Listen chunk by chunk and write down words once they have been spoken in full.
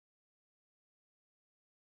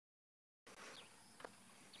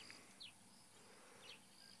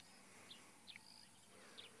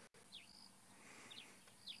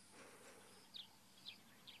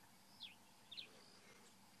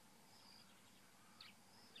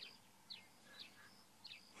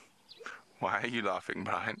Why are you laughing,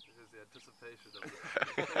 Brian? Because the anticipation of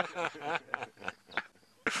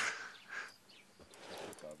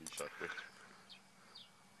it.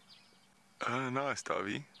 Oh, nice,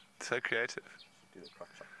 Darby. So creative. You're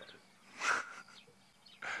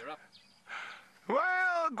up.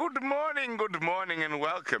 Well, good morning, and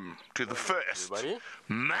welcome to the first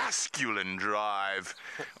masculine drive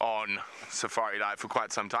on Safari Live for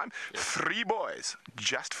quite some time. Yes. 3 boys,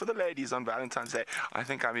 just for the ladies on Valentine's Day. I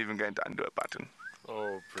think I'm even going to undo a button.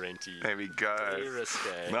 Oh, Brenty. There we go. Very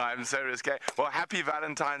risque. No, I'm so risque. Well, happy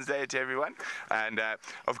Valentine's Day to everyone. And,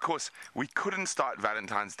 of course, we couldn't start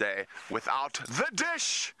Valentine's Day without the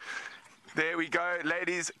dish. There we go,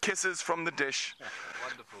 ladies. Kisses from the dish.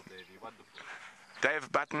 Wonderful, baby. Wonderful.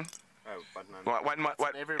 Dave, button. Oh, button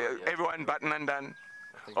undone. Everyone button undone.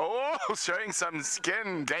 Oh, showing some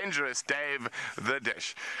skin. Dangerous, Dave, the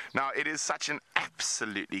dish. Now, it is such an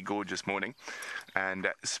absolutely gorgeous morning, and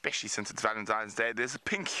especially since it's Valentine's Day, there's a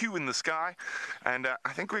pink hue in the sky, and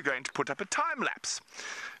I think we're going to put up a time lapse.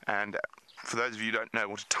 And for those of you who don't know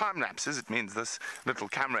what a time lapse is, it means this little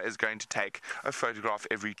camera is going to take a photograph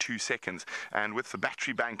every 2 seconds, and with the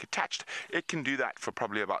battery bank attached, it can do that for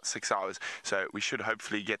probably about 6 hours. So we should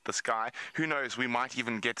hopefully get the sky. Who knows, we might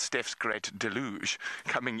even get Steph's great deluge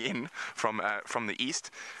coming in from the east.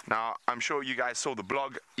 Now, I'm sure you guys saw the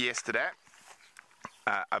blog yesterday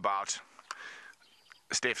about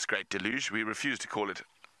Steph's great deluge. We refuse to call it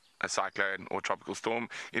a cyclone or tropical storm.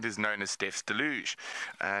 It is known as Steph's deluge,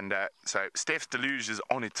 and so Steph's deluge is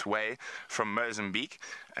on its way from Mozambique,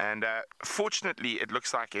 and fortunately it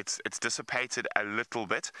looks like it's dissipated a little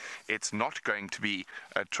bit. It's not going to be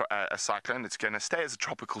a cyclone. It's going to stay as a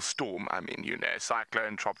tropical storm. I mean, you know,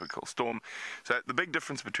 cyclone, tropical storm. So the big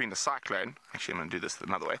difference between a cyclone, actually I'm going to do this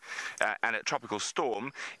another way, and a tropical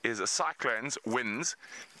storm is a cyclone's winds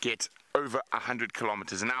get over 100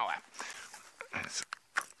 kilometers an hour.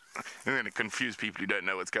 I'm going to confuse people who don't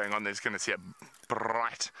know what's going on. They're just going to see a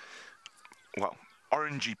bright, well,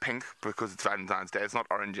 orangey pink, because it's Valentine's Day. It's not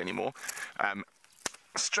orange anymore.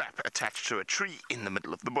 Strap attached to a tree in the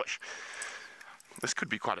middle of the bush. This could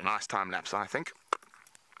be quite a nice time lapse, I think.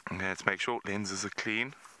 Okay, let's make sure lenses are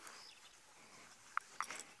clean.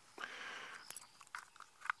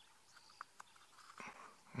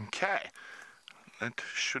 Okay, that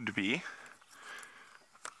should be.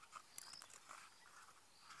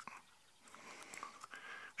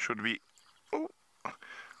 Oh,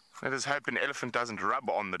 let us hope an elephant doesn't rub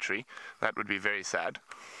on the tree. That would be very sad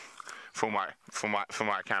for my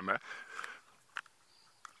camera.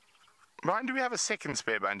 Ryan, do we have a second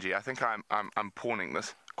spare bungee? I think I'm pawning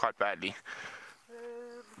this quite badly.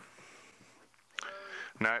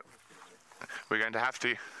 No, we're going to have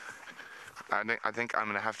to. I think I'm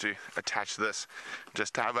going to have to attach this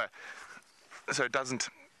just to have so it doesn't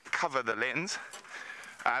cover the lens.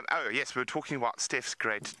 Oh yes, we were talking about Steph's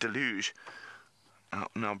great deluge.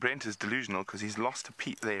 Now Brent is delusional because he's lost a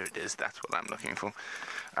piece. There it is. That's what I'm looking for.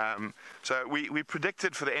 So we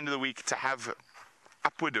predicted for the end of the week to have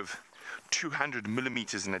upward of 200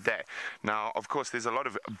 millimeters in a day. Now, of course, there's a lot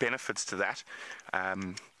of benefits to that.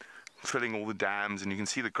 Filling all the dams, and you can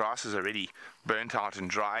see the grass is already burnt out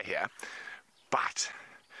and dry here. But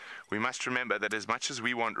we must remember that as much as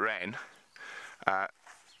we want rain,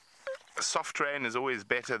 soft rain is always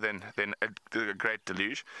better than a great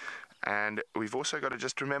deluge. And we've also got to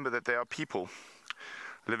just remember that there are people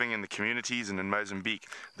living in the communities and in Mozambique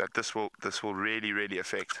that this will really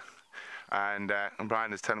affect. And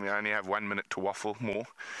Brian is telling me I only have 1 minute to waffle more,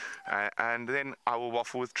 and then I will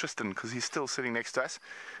waffle with Tristan because he's still sitting next to us.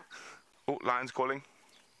 Oh, lion's calling.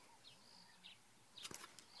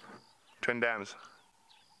 Twin dams.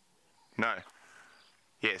 No.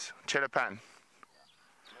 Yes. Chelapan.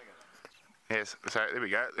 Yes, so there we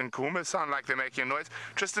go. And Kumas sound like they're making a noise.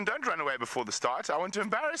 Tristan, don't run away before the start. I want to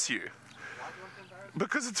embarrass you. Why do you want to embarrass me?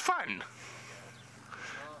 Because it's fun.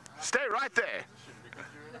 Stay right there.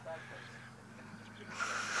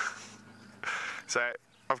 So,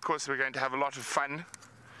 of course, we're going to have a lot of fun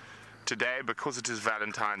today because it is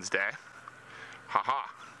Valentine's Day. Haha.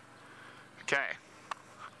 Okay.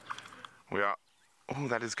 We are. Oh,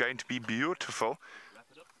 that is going to be beautiful.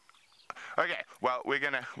 Okay, well, we're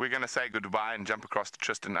gonna say goodbye and jump across to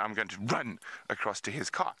Tristan. I'm going to run across to his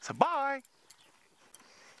car. So bye.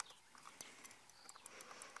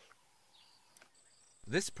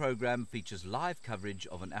 This program features live coverage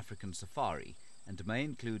of an African safari and may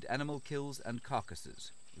include animal kills and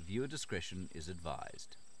carcasses. Viewer discretion is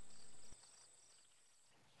advised.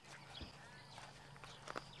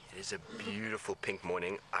 It is a beautiful pink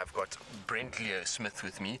morning. I've got Brent Leo Smith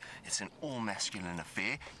with me. It's an all-masculine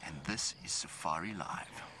affair, and this is Safari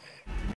Live.